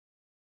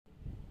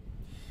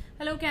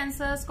Hello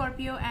Cancer,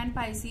 Scorpio and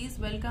Pisces.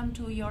 Welcome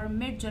to your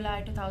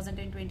mid-July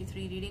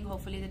 2023 reading.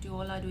 Hopefully that you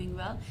all are doing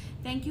well.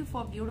 Thank you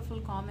for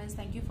beautiful comments.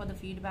 Thank you for the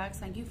feedbacks.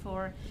 Thank you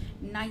for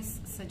nice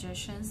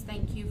suggestions.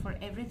 Thank you for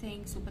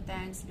everything. Super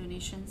thanks,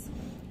 donations.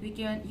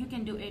 You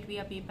can do it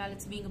via PayPal.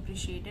 It's being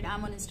appreciated.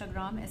 I'm on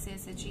Instagram,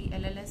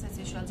 SASHELLS,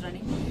 Seychelles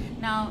running.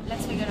 Now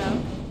let's figure out.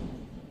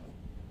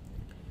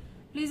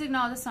 Please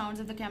ignore the sounds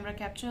of the camera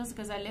captures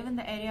because I live in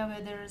the area where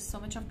there is so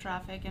much of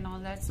traffic and all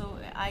that, so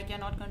I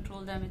cannot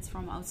control them. It's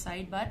from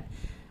outside, but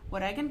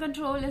what I can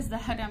control is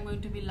that I'm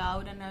going to be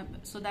loud and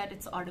so that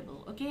it's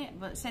audible. Okay,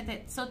 but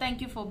so thank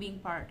you for being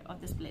part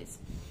of this place.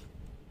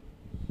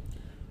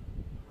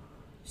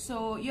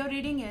 So your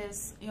reading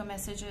is, your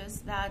message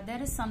is that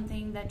there is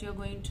something that you're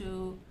going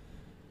to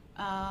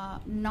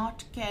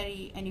not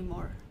carry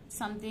anymore,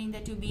 something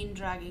that you've been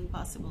dragging,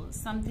 possible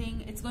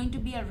something. It's going to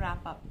be a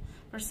wrap up.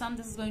 For some,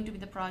 this is going to be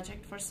the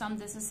project. For some,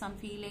 this is some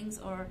feelings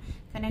or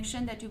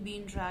connection that you've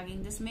been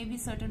dragging. This may be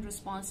certain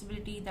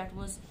responsibility that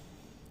was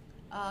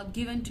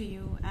given to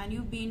you and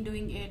you've been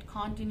doing it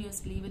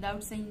continuously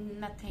without saying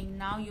nothing.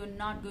 Now you're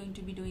not going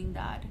to be doing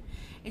that.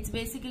 It's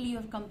basically you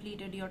have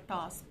completed your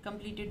task,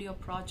 completed your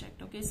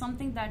project, okay?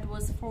 Something that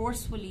was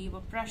forcefully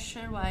or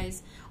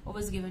pressure-wise or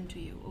was given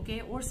to you,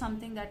 okay? Or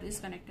something that is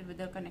connected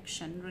with a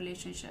connection,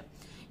 relationship.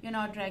 You're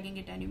not dragging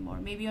it anymore.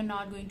 Maybe you're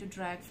not going to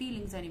drag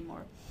feelings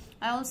anymore.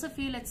 I also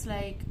feel it's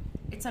like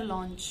it's a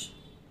launch,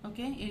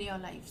 okay, in your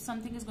life.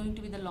 Something is going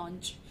to be the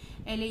launch.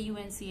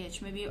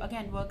 LAUNCH, maybe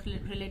again work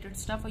related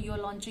stuff, or you're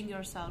launching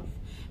yourself.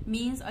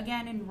 Means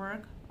again in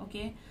work,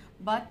 okay,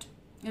 but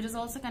it is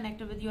also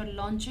connected with you're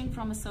launching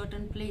from a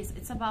certain place.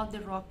 It's about the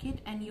rocket,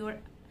 and you're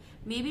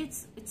maybe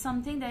it's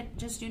something that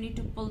just you need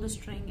to pull the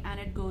string and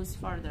it goes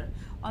further,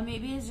 or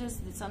maybe it's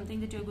just something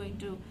that you're going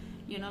to,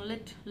 you know,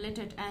 lit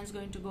it and it's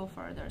going to go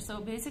further. So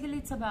basically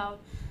it's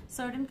about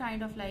certain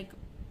kind of like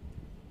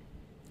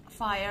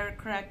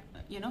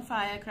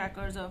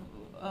firecrackers of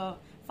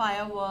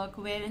firework,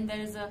 wherein there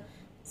is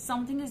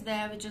something is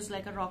there which is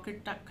like a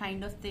rocket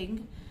kind of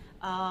thing,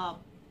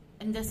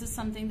 and this is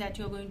something that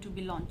you're going to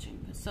be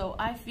launching. So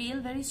I feel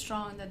very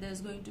strong that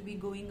there's going to be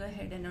going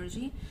ahead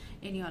energy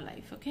in your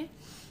life, okay?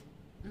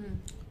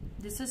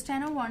 This is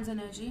 10 of Wands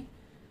energy.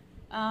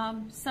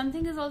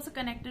 Something is also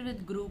connected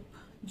with group,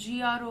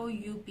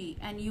 GROUP,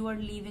 and you are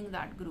leaving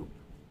that group,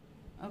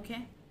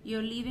 okay?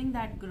 You're leaving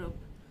that group.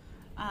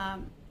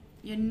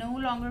 You're no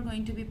longer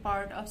going to be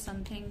part of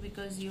something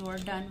because you are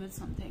done with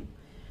something.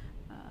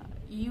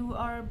 You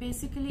are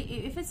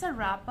basically, if it's a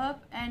wrap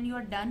up and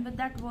you're done with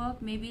that work,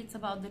 maybe it's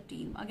about the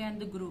team, again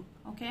the group,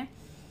 okay?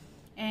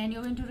 And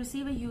you're going to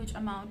receive a huge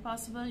amount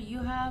possible.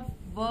 You have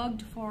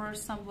worked for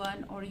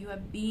someone, or you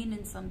have been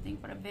in something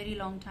for a very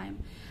long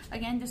time.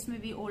 Again, this may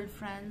be old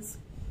friends.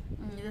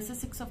 This is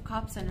 6 of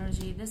Cups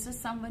energy. This is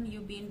someone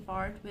you've been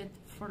part with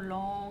for a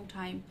long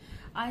time.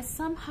 I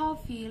somehow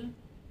feel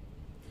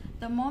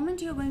the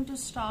moment you're going to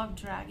stop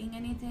dragging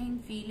anything,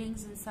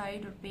 feelings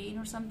inside or pain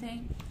or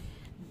something,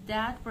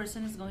 that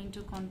person is going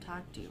to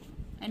contact you.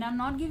 And I'm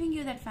not giving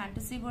you that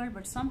fantasy world,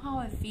 but somehow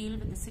I feel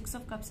with the 6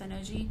 of Cups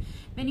energy,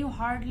 when you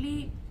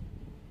hardly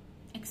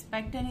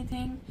expect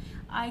anything,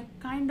 I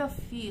kind of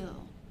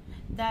feel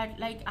that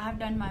like I've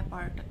done my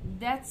part.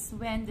 That's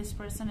when this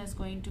person is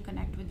going to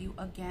connect with you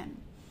again.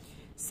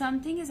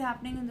 Something is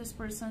happening in this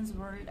person's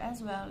world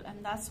as well,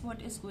 and that's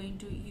what is going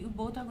to, you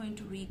both are going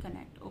to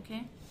reconnect,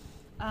 okay?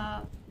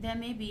 There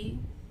may be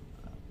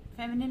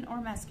feminine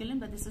or masculine,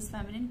 but this is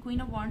feminine.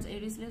 Queen of Wands,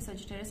 Aries, Leo,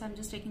 Sagittarius. I'm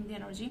just taking the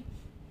energy.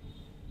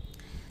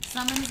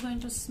 Someone is going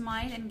to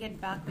smile and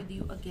get back with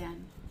you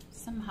again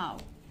somehow,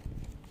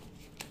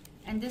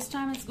 and this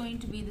time it's going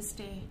to be the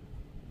stay.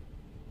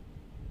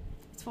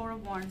 It's 4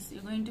 of Wands.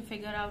 You're going to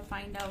figure out,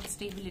 find out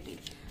stability.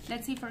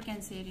 Let's see for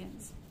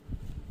Cancerians.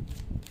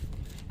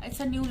 It's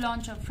a new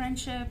launch of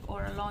friendship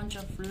or a launch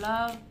of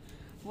love.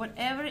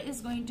 Whatever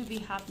is going to be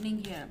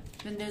happening here,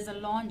 when there's a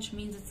launch,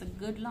 means it's a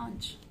good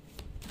launch,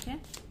 okay?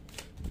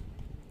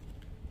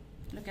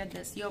 Look at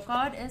this. Your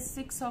card is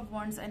 6 of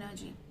Wands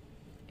energy.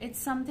 It's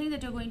something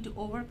that you're going to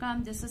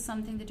overcome. This is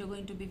something that you're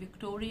going to be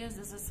victorious.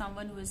 This is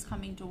someone who is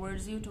coming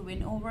towards you to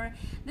win over.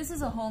 This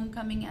is a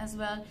homecoming as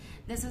well.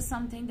 This is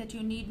something that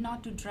you need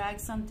not to drag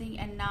something,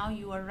 and now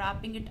you are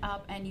wrapping it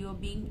up and you're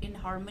being in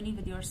harmony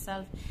with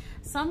yourself.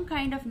 Some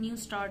kind of new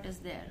start is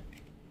there.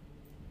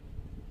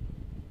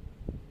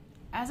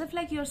 As if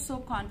like you're so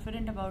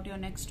confident about your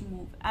next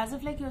move, as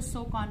if like you're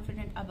so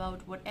confident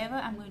about whatever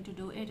I'm going to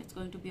do, it's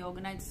going to be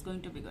organized, it's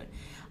going to be good.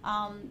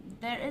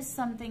 There is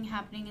something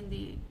happening in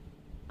the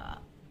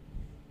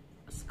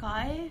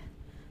sky.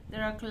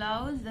 There are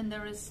clouds, then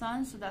there is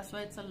sun, so that's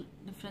why it's a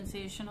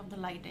differentiation of the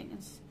lighting.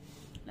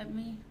 Let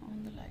me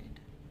on the light.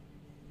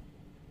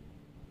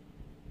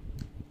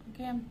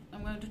 Okay, I'm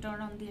going to turn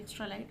on the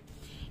extra light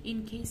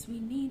in case we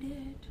need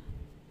it.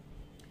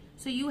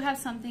 So you have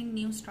something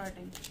new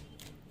starting.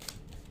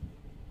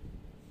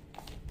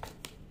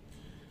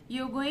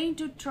 You're going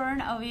to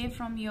turn away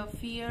from your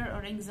fear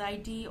or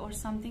anxiety or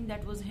something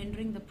that was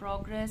hindering the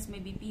progress,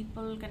 maybe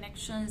people,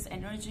 connections,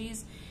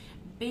 energies.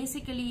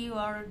 Basically, you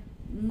are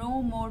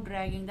No more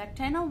dragging. That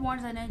 10 of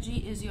Wands energy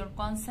is your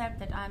concept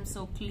that I'm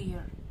so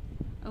clear.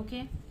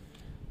 Okay?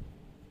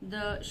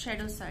 The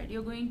shadow side.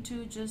 You're going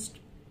to just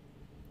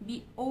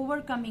be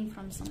overcoming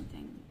from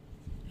something.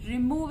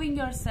 Removing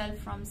yourself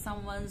from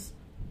someone's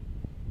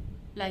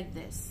like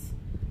this.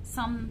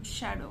 Some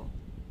shadow.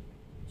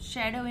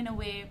 Shadow in a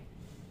way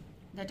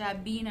that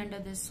I've been under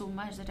this so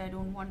much that I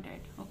don't want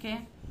it.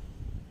 Okay?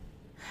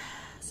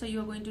 So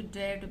you're going to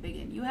dare to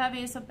begin. You have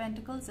Ace of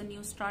Pentacles, a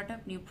new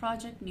startup, new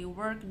project, new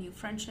work, new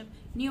friendship,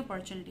 new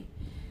opportunity.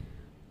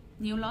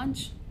 New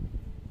launch.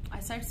 I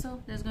said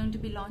so. There's going to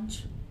be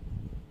launch.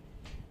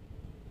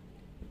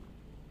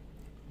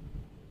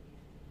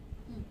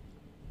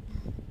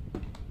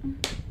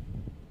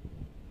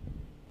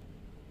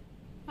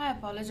 I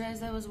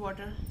apologize, there was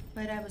water,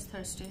 but I was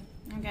thirsty.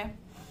 Okay.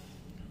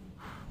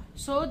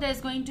 So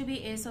there's going to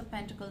be Ace of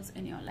Pentacles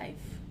in your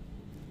life.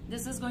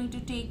 This is going to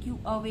take you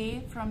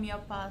away from your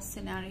past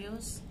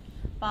scenarios,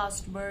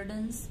 past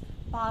burdens,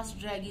 past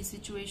draggy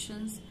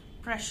situations,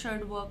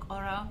 pressured work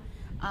aura,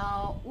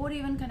 or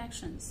even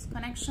connections.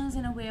 Connections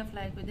in a way of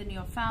like within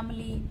your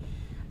family.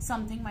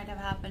 Something might have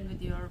happened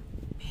with your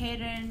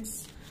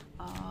parents.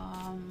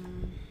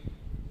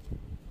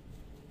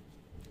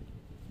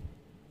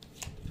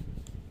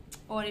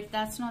 Or if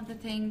that's not the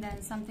thing,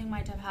 then something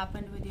might have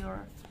happened with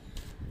your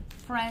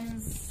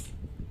friends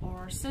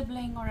or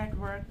sibling or at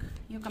work.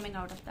 You're coming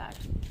out of that.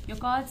 Your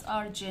cards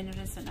are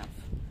generous enough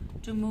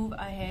to move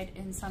ahead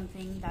in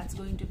something that's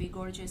going to be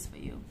gorgeous for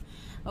you.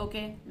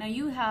 Okay, now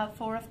you have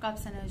Four of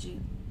Cups energy.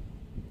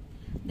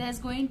 There's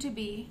going to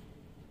be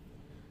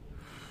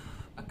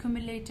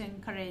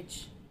accumulating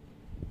courage.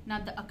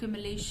 Not the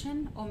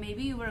accumulation, or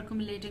maybe you were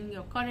accumulating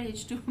your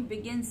courage to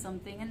begin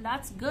something, and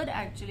that's good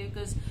actually,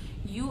 because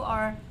you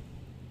are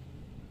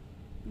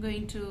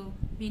going to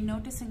be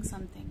noticing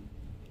something.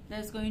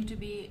 There's going to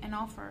be an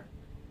offer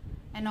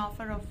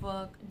of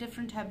work,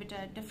 different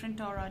habitat, different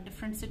aura,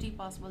 different city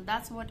possible.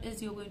 That's what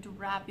is you're going to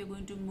wrap, you're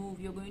going to move,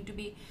 you're going to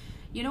be,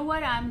 you know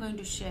what, I'm going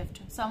to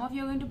shift. Some of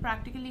you are going to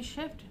practically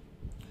shift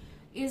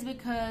is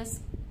because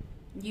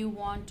you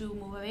want to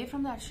move away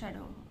from that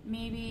shadow.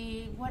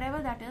 Maybe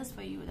whatever that is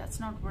for you, that's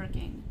not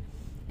working.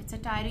 It's a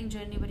tiring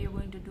journey, but you're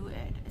going to do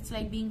it. It's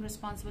like being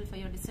responsible for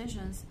your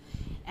decisions,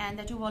 and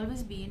that you've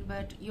always been,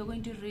 but you're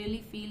going to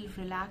really feel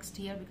relaxed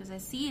here, because I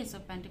see Ace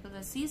of Pentacles,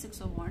 I see Six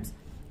of Wands.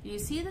 You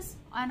see this,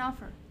 an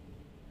offer.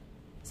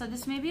 So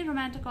this may be a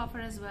romantic offer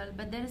as well,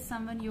 but there is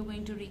someone you're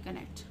going to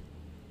reconnect.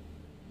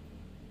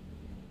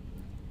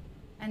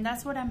 And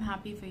that's what I'm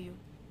happy for you.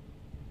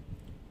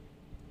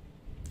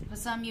 For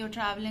some, you're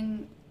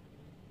traveling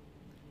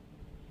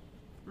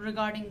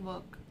regarding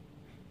work.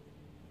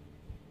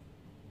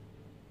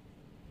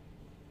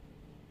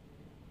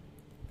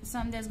 For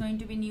some, there's going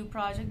to be a new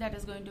project that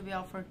is going to be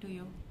offered to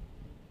you.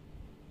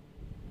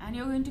 And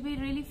you're going to be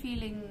really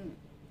feeling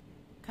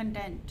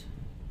content.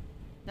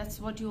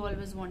 That's what you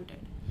always wanted.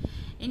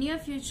 In your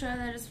future,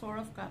 there is Four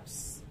of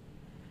Cups.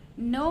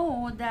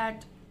 Know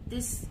that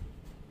this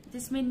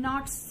may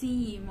not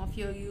seem of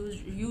your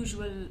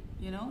usual,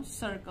 you know,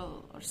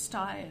 circle or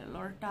style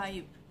or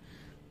type,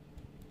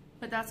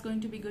 but that's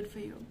going to be good for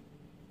you.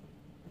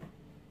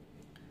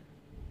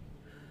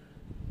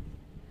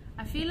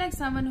 I feel like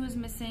someone who is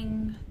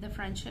missing the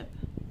friendship.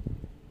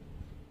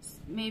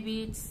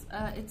 Maybe it's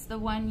the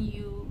one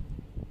you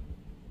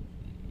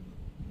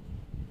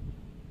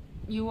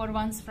were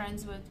once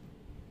friends with.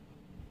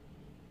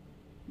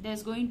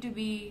 There's going to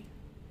be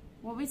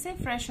what we say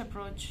fresh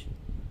approach.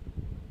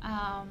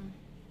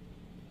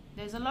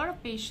 There's a lot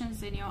of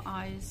patience in your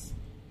eyes.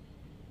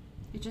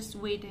 You're just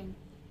waiting.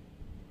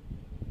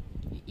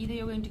 Either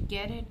you're going to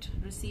get it,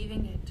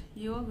 receiving it.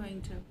 You're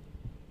going to.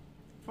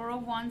 Four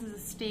of Wands is a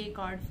stay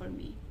card for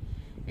me.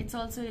 It's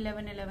also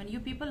 11-11. You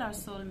people are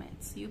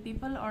soulmates. You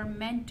people are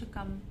meant to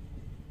come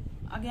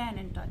again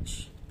in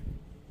touch.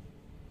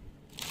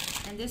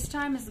 And this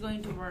time is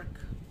going to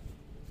work.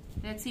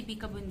 Let's see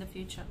peekaboo in the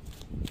future.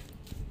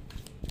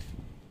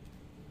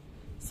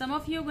 Some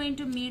of you are going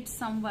to meet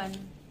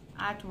someone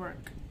at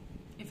work.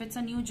 If it's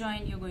a new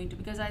join, you're going to,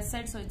 because I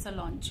said so, it's a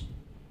launch.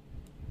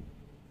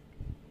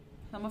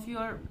 Some of you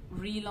are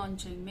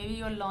relaunching. Maybe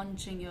you're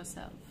launching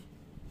yourself.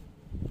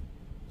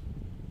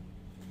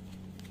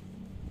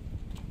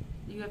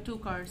 You have two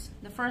cards.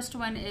 The first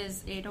one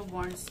is Eight of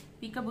Wands.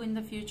 Peekaboo in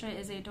the future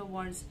is Eight of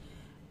Wands.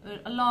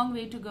 A long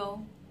way to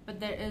go, but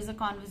there is a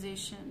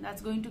conversation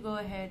that's going to go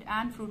ahead,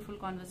 and fruitful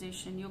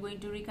conversation. You're going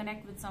to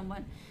reconnect with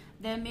someone.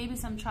 There may be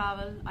some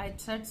travel. I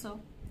said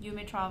so. You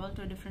may travel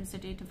to a different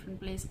city,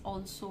 different place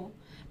also.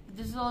 But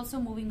this is also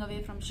moving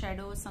away from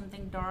shadows,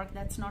 something dark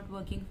that's not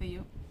working for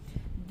you.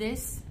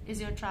 This is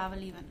your travel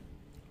even.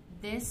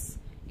 This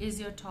is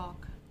your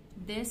talk.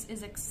 This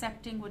is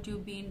accepting what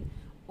you've been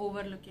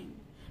overlooking.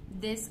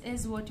 This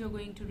is what you're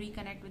going to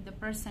reconnect with the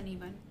person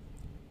even.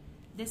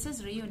 This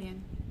is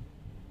reunion.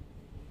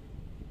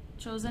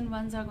 Chosen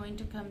ones are going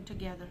to come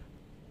together.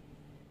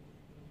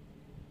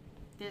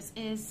 This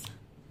is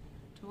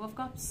Two of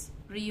Cups,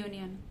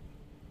 reunion.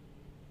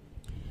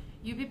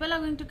 You people are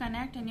going to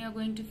connect, and you're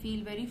going to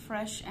feel very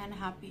fresh and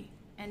happy.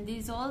 And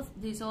these all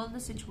the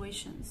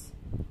situations,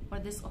 or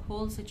this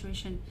whole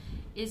situation,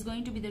 is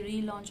going to be the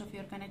relaunch of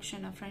your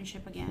connection of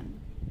friendship again.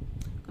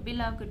 Could be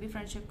love, could be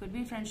friendship, could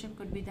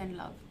be then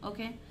love.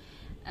 Okay,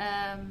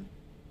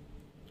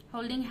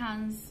 holding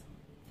hands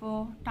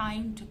for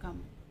time to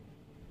come,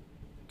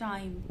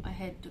 time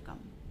ahead to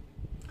come.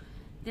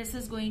 This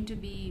is going to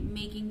be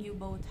making you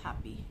both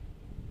happy.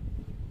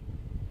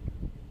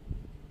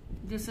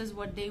 This is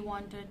what they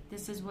wanted,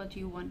 this is what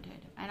you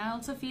wanted. And I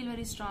also feel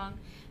very strong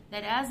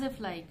that, as if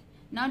like,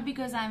 not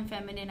because I'm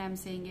feminine I'm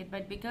saying it,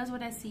 but because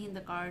what I see in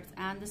the cards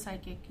and the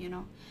psychic, you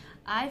know,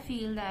 I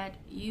feel that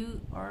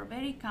you are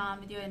very calm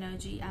with your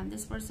energy, and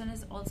this person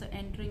is also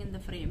entering in the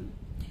frame.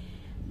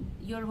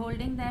 You're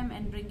holding them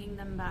and bringing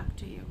them back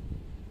to you,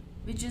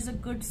 which is a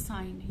good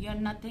sign. You're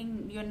not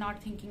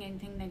thinking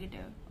anything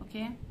negative.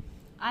 Okay,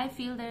 I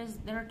feel there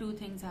are two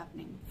things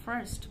happening.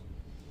 First,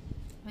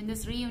 when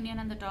this reunion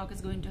and the talk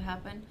is going to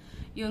happen,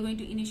 you're going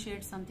to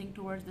initiate something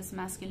towards this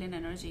masculine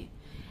energy,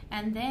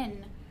 and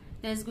then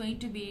there's going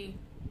to be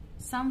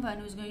someone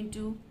who's going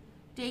to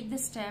take the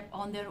step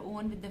on their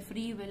own with the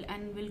free will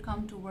and will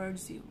come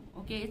towards you.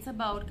 Okay, it's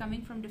about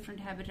coming from different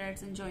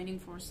habitats and joining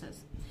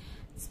forces.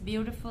 It's a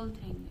beautiful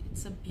thing.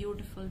 It's a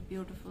beautiful,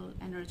 beautiful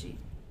energy.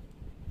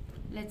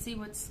 Let's see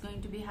what's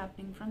going to be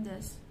happening from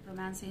this.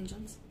 Romance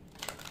angels.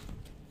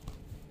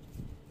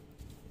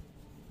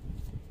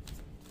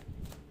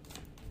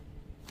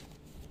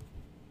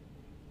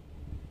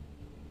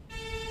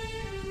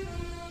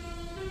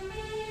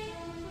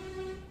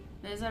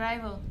 There's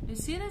arrival. You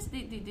see this?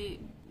 The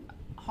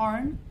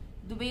horn,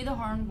 the way the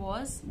horn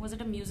was it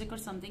a music or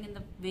something in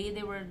the way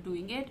they were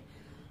doing it?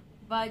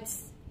 But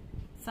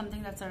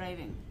something that's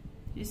arriving.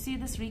 You see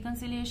this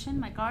reconciliation?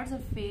 My cards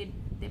have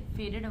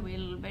faded away a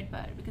little bit,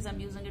 but because I'm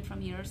using it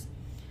from years,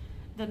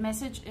 the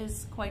message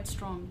is quite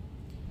strong.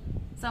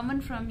 Someone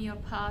from your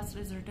past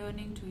is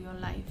returning to your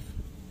life.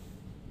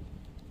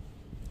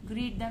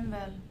 Greet them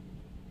well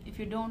if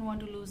you don't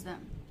want to lose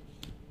them.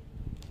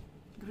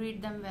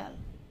 Greet them well.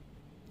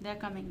 They're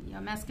coming.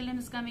 Your masculine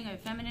is coming, or your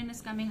feminine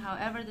is coming.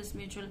 However this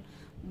mutual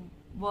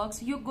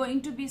works, you're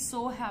going to be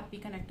so happy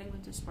connecting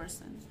with this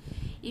person.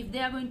 If they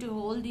are going to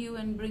hold you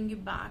and bring you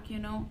back, you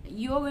know,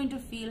 you're going to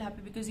feel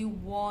happy because you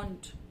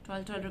want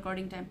 12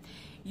 recording time.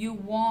 You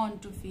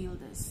want to feel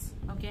this.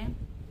 Okay,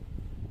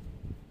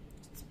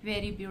 it's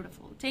very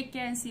beautiful. Take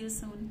care and see you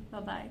soon.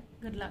 Bye bye.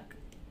 Good luck.